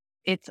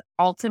it's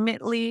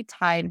ultimately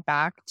tied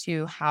back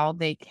to how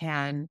they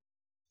can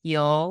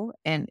heal,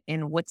 and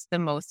what's the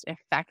most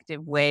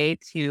effective way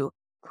to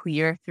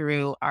clear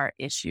through our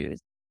issues.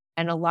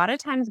 And a lot of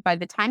times, by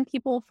the time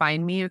people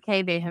find me,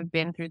 okay, they have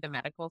been through the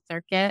medical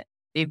circuit,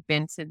 they've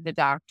been to the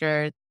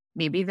doctors,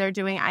 maybe they're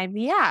doing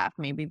IVF,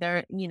 maybe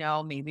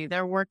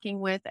they're working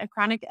with a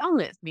chronic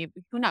illness, maybe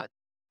who knows.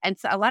 And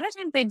so a lot of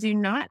times they do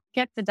not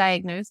get the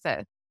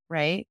diagnosis,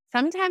 right?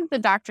 Sometimes the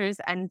doctors,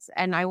 and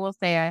I will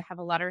say I have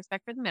a lot of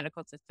respect for the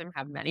medical system,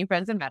 have many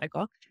friends in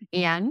medical,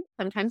 and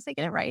sometimes they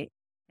get it right.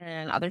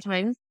 And other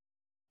times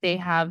they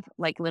have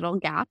like little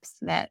gaps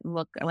that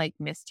look like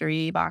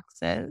mystery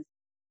boxes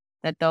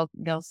that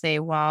they'll say,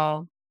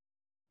 well,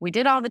 we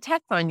did all the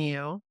tests on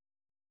you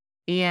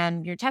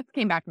and your test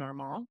came back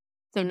normal.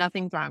 So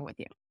nothing's wrong with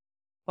you.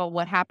 But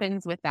what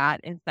happens with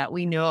that is that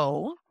we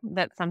know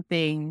that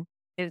something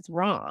is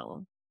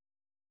wrong.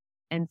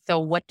 And so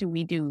what do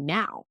we do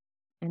now?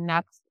 And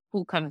that's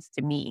who comes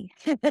to me.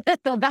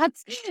 So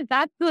that's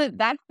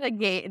the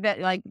game that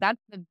like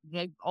that's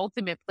the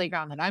ultimate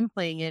playground that I'm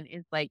playing in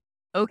is like,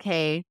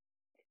 okay,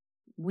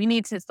 we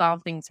need to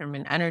solve things from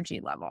an energy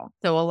level.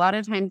 So a lot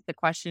of times the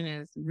question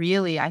is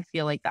really, I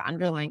feel like the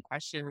underlying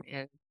question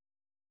is,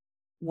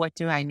 what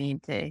do I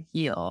need to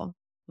heal?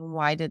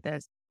 Why did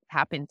this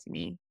happen to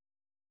me?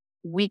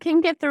 We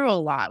can get through a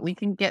lot. We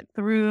can get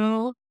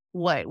through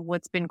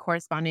what's been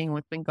corresponding,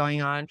 what's been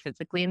going on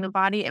physically in the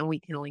body, and we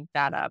can link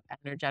that up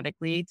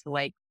energetically to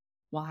like,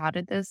 well, how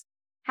did this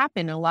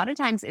happen? A lot of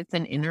times it's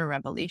an inner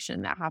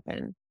revelation that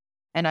happens.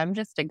 And I'm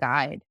just a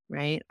guide,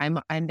 right?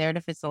 I'm there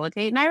to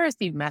facilitate. And I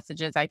receive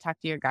messages. I talk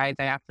to your guides.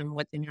 I ask them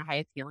what's in your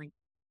highest healing.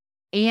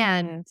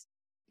 And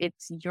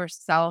it's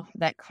yourself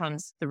that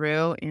comes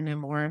through in a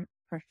more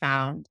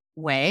profound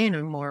way, in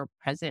a more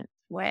present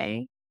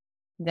way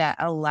that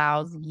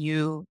allows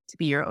you to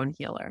be your own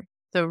healer.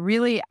 So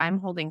really, I'm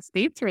holding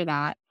space for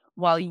that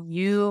while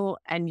you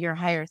and your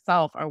higher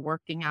self are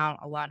working out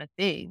a lot of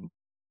things.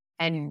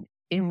 And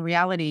in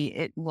reality,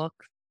 it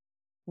looks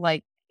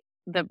like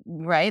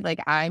like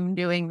I'm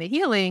doing the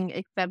healing,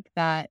 except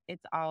that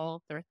it's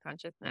all source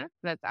consciousness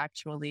that's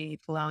actually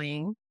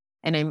flowing.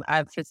 And I'm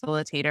a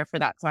facilitator for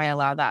that. So I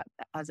allow that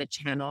as a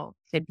channel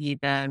to be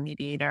the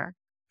mediator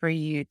for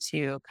you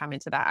to come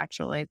into that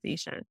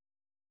actualization.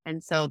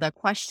 And so the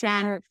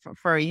question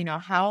for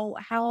how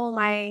how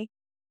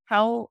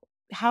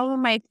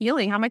am I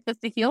healing? How am I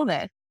supposed to heal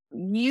this?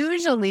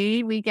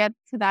 Usually we get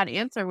to that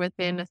answer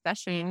within a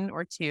session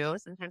or two.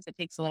 Sometimes it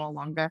takes a little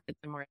longer if it's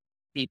a more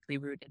deeply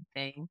rooted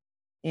thing.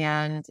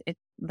 And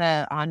it's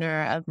the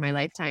honor of my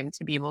lifetime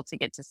to be able to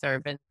get to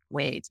serve in a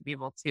way, to be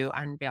able to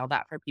unveil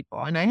that for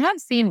people. And I have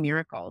seen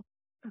miracles.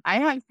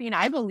 I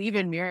believe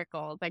in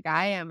miracles. Like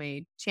I am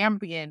a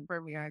champion for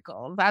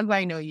miracles, as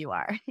I know you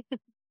are.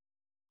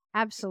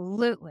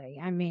 Absolutely.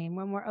 I mean,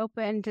 when we're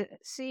open to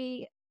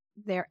see,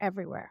 they're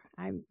everywhere.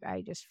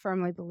 I just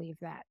firmly believe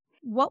that.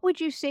 What would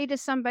you say to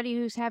somebody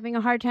who's having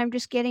a hard time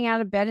just getting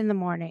out of bed in the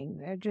morning?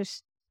 They're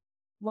just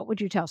what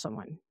would you tell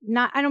someone?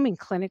 Not I don't mean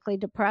clinically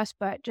depressed,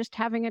 but just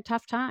having a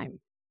tough time.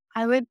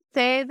 I would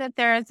say that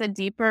there is a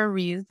deeper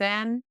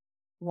reason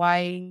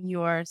why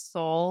your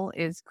soul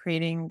is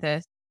creating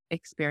this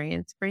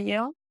experience for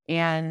you.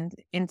 And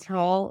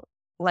until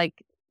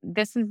like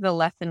this is the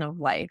lesson of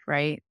life,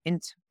 right?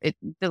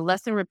 The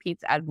lesson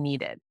repeats as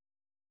needed.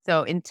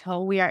 So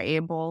until we are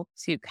able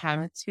to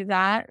come to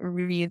that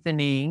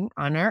reasoning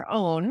on our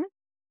own,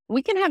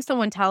 we can have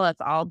someone tell us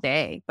all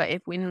day, but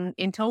if we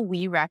until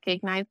we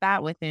recognize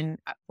that within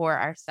for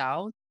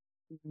ourselves,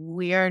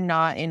 we are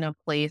not in a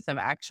place of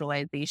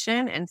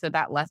actualization. And so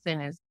that lesson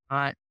is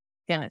not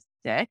going to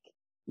stick.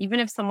 Even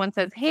if someone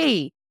says,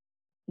 hey,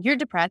 you're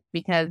depressed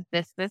because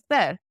this.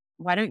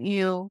 Why don't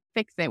you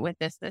fix it with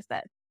this?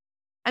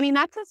 I mean,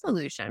 that's a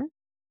solution.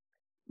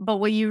 But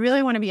what you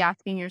really want to be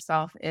asking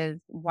yourself is,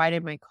 why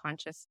did my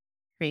conscious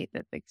create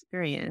this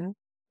experience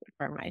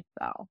for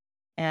myself?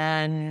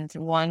 And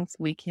once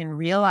we can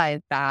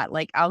realize that,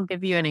 like, I'll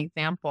give you an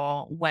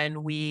example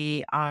when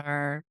we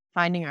are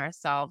finding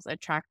ourselves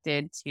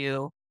attracted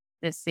to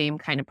the same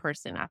kind of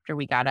person after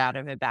we got out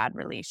of a bad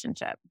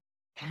relationship.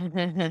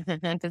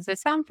 Does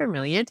this sound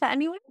familiar to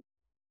anyone?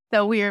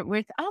 So we're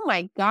oh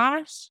my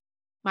gosh,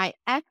 my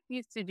ex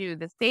used to do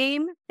the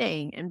same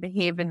thing and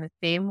behave in the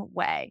same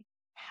way.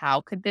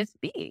 How could this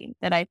be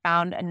that I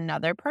found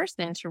another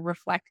person to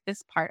reflect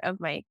this part of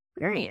my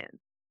experience?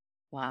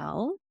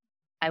 Well,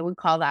 I would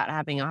call that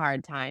having a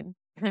hard time.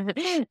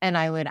 And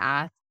I would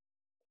ask,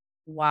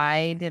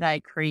 why did I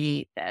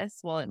create this?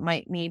 Well, it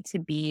might need to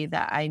be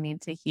that I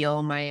need to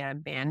heal my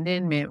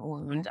abandonment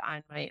wound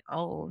on my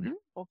own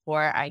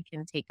before I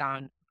can take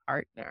on a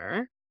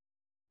partner.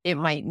 It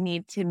might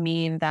need to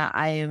mean that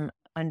I am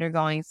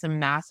undergoing some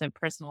massive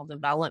personal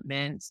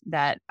development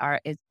that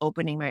is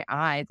opening my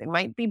eyes. It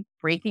might be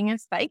breaking a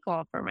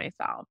cycle for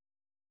myself.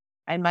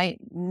 I might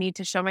need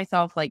to show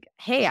myself like,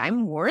 hey,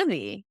 I'm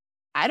worthy.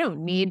 I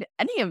don't need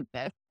any of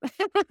this.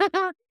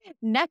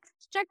 Next,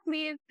 check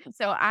please.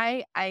 So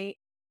I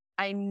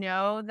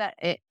know that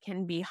it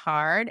can be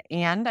hard,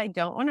 and I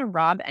don't want to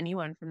rob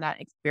anyone from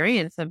that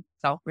experience of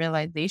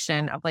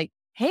self-realization of like,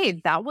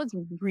 hey, that was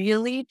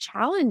really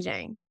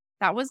challenging.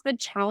 That was the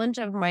challenge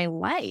of my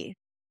life.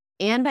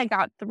 and I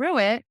got through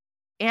it,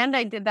 and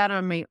I did that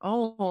on my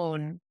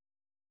own,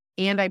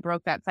 and I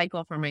broke that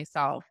cycle for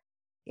myself,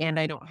 and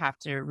I don't have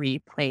to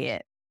replay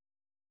it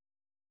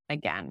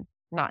again.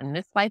 Not in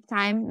this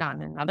lifetime, not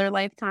in another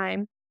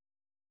lifetime,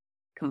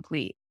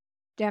 complete.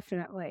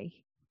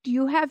 Definitely. Do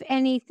you have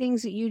any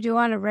things that you do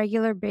on a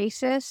regular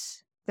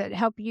basis that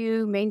help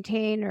you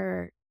maintain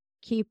or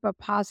keep a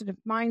positive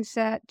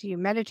mindset? Do you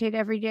meditate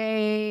every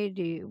day?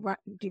 Do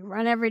you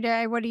run every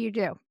day? What do you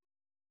do?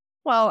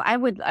 Well, I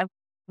would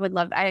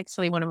love I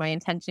actually one of my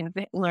intentions,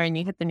 Lauren,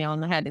 you hit the nail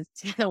on the head, is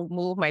to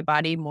move my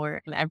body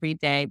more every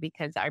day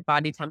because our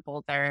body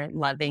temples are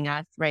loving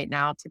us right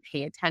now to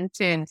pay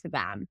attention to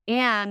them.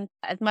 And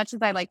as much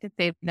as I like to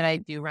say that I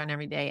do run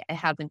every day, it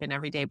hasn't been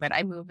every day, but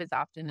I move as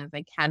often as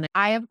I can.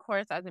 I, of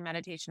course, as a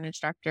meditation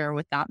instructor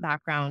with that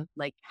background,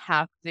 like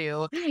have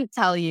to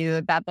tell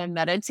you that the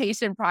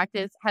meditation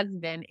practice has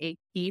been a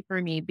key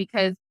for me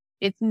because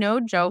it's no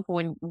joke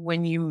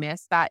when you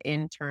miss that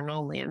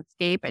internal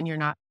landscape and you're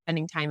not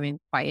spending time in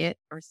quiet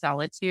or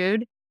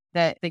solitude,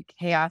 that the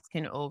chaos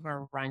can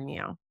overrun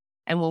you.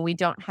 And when we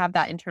don't have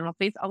that internal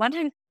space, a lot of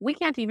times we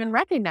can't even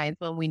recognize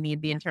when we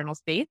need the internal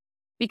space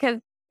because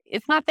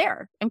it's not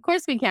there. Of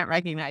course, we can't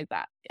recognize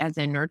that. As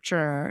a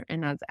nurturer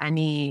and as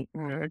any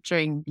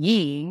nurturing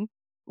being,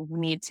 we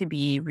need to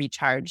be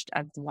recharged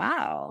as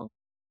well.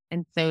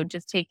 And so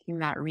just taking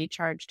that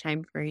recharge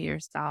time for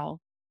yourself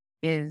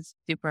is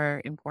super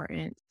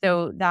important.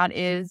 So that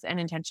is an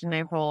intention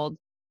I hold.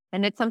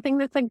 And it's something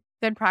that's a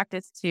good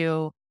practice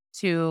to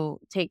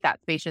take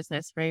that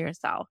spaciousness for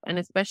yourself. And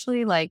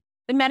especially like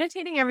the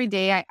meditating every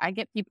day, I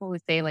get people who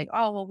say, like,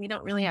 oh, well, we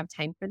don't really have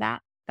time for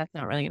that. That's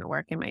not really gonna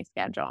work in my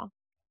schedule.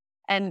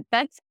 And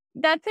that's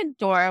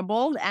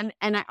adorable. And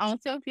I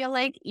also feel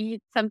like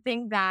it's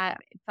something that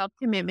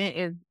self-commitment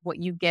is what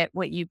you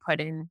put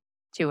into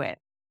it.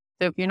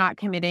 So if you're not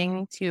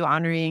committing to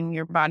honoring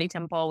your body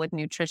temple with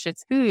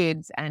nutritious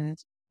foods and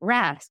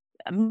rest,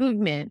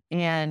 movement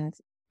and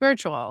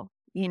spiritual,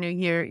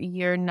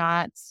 you're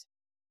not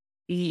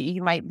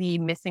you might be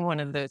missing one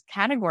of those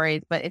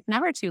categories, but it's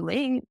never too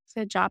late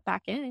to drop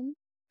back in.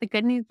 The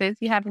good news is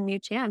you have a new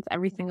chance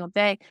every single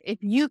day. If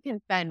you can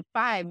spend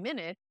 5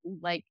 minutes,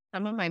 like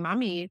some of my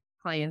mommy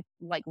clients,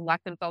 like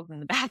lock themselves in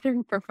the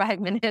bathroom for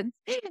 5 minutes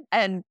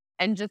and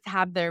just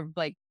have their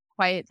like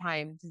quiet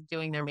time just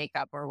doing their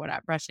makeup or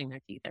whatever, brushing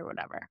their teeth or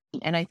whatever.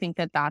 And I think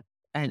that that's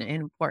an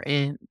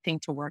important thing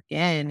to work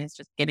in is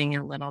just getting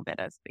a little bit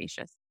of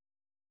spacious.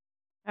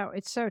 Oh,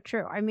 it's so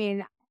true. I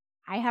mean,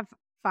 I have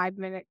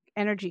 5-minute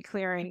energy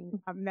clearing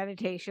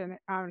meditation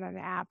on an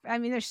app. I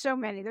mean, there's so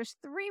many. There's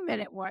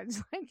 3-minute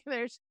ones. Like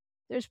there's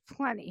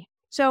plenty.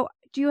 So,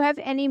 do you have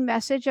any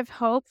message of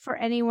hope for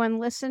anyone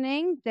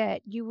listening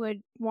that you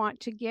would want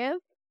to give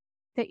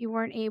that you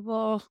weren't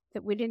able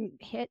that we didn't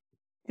hit?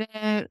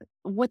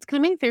 What's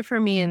coming through for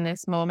me in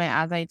this moment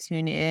as I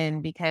tune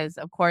in, because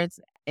of course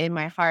in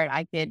my heart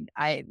could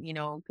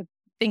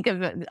think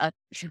of a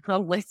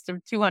list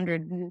of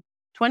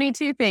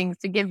 222 things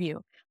to give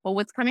you. But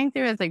what's coming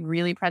through is like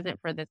really present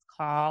for this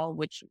call,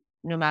 which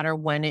no matter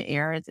when it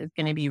airs is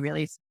going to be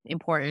really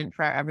important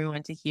for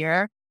everyone to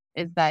hear,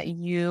 is that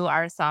you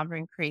are a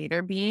sovereign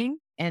creator being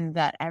and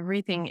that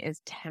everything is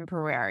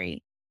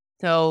temporary.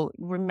 So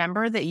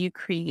remember that you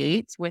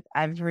create with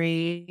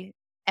everything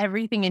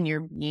in your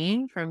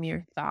being, from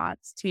your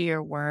thoughts to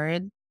your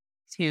words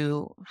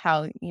to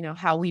how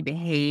we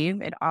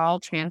behave. It all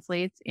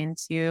translates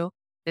into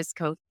this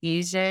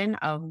cohesion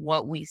of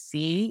what we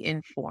see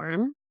in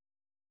form.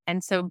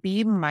 And so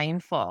be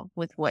mindful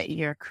with what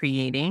you're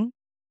creating.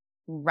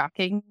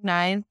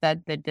 Recognize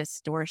that the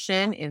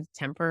distortion is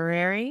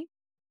temporary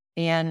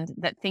and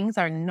that things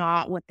are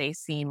not what they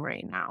seem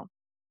right now.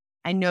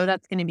 I know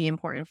that's going to be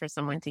important for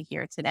someone to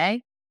hear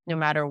today, no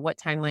matter what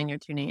timeline you're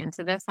tuning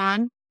into this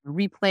on,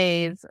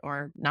 replays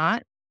or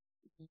not.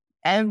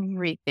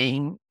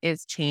 Everything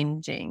is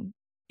changing.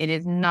 It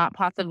is not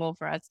possible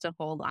for us to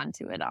hold on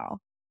to it all.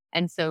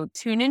 And so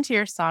tune into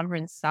your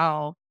sovereign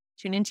self,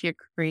 tune into your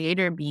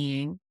creator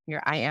being,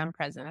 your I am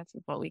presence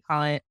is what we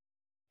call it,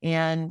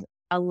 and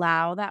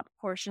allow that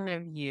portion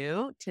of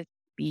you to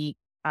speak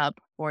up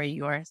for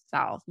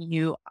yourself.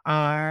 You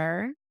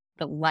are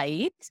the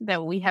light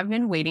that we have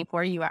been waiting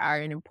for. You are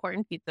an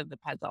important piece of the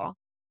puzzle,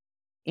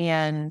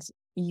 and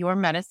your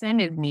medicine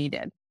is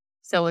needed.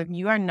 So if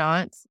you are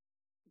not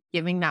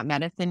giving that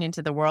medicine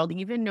into the world,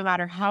 even no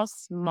matter how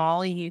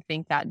small you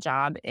think that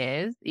job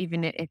is,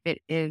 even if it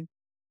is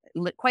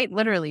quite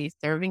literally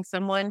serving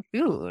someone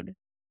food,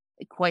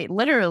 quite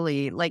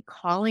literally like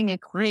calling a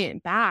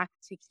client back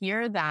to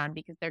hear them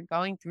because they're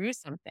going through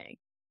something,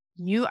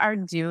 you are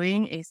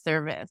doing a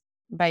service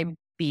by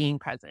being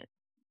present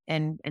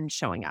and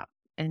showing up.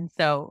 And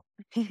so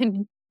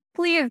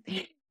please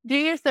do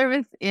your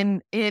service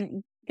in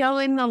go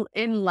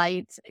in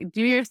light,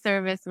 do your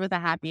service with a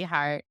happy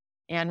heart.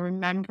 And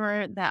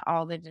remember that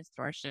all the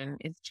distortion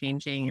is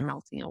changing and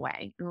melting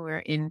away. And we're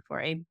in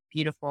for a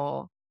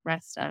beautiful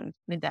rest of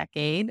the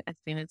decade as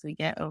soon as we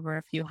get over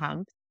a few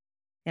humps.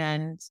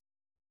 And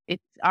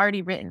it's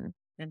already written.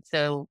 And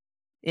so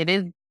it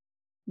is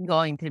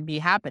going to be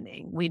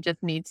happening. We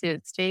just need to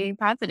stay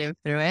positive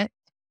through it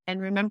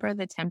and remember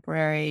the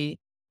temporary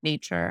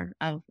nature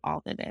of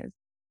all that is.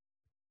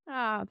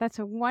 Oh, that's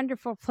a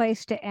wonderful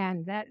place to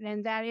end. That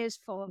is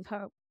full of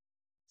hope.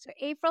 So,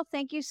 April,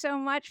 thank you so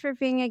much for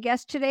being a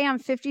guest today on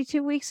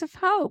 52 Weeks of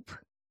Hope.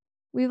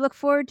 We look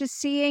forward to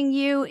seeing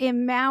you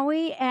in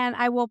Maui, and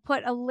I will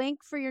put a link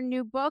for your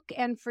new book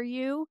and for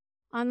you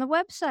on the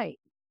website.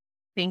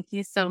 Thank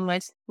you so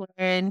much,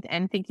 Lauren.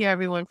 And thank you,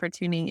 everyone, for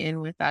tuning in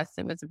with us.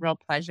 It was a real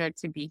pleasure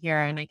to be here.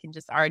 And I can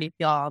just already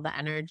feel all the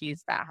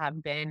energies that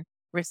have been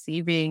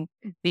receiving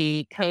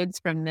the codes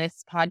from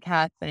this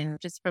podcast and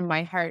just from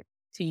my heart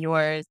to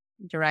yours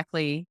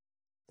directly,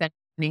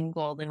 sending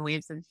golden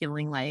waves of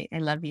healing light. I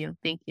love you.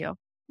 Thank you.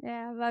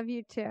 Yeah, I love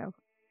you too.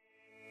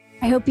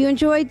 I hope you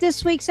enjoyed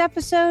this week's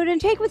episode and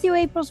take with you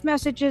April's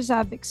messages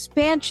of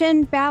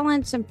expansion,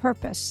 balance, and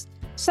purpose.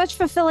 Such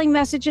fulfilling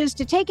messages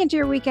to take into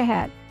your week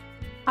ahead.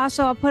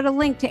 Also, I'll put a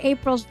link to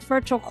April's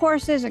virtual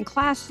courses and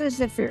classes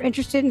if you're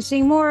interested in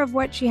seeing more of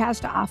what she has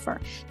to offer.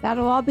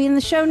 That'll all be in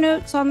the show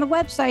notes on the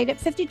website at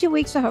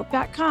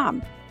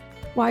 52weeksofhope.com.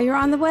 While you're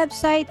on the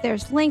website,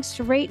 there's links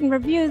to rate and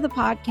review the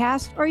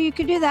podcast, or you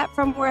could do that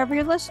from wherever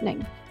you're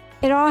listening.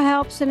 It all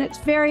helps and it's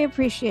very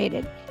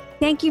appreciated.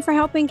 Thank you for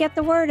helping get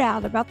the word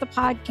out about the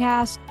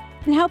podcast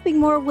and helping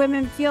more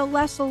women feel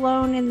less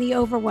alone in the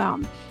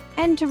overwhelm,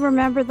 and to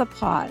remember the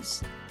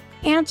pause.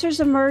 Answers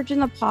emerge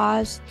in the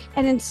pause,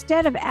 and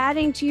instead of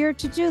adding to your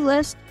to-do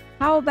list,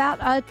 how about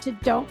a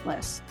to-don't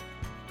list?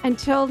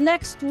 Until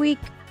next week,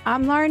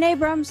 I'm Lauren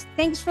Abrams.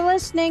 Thanks for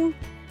listening.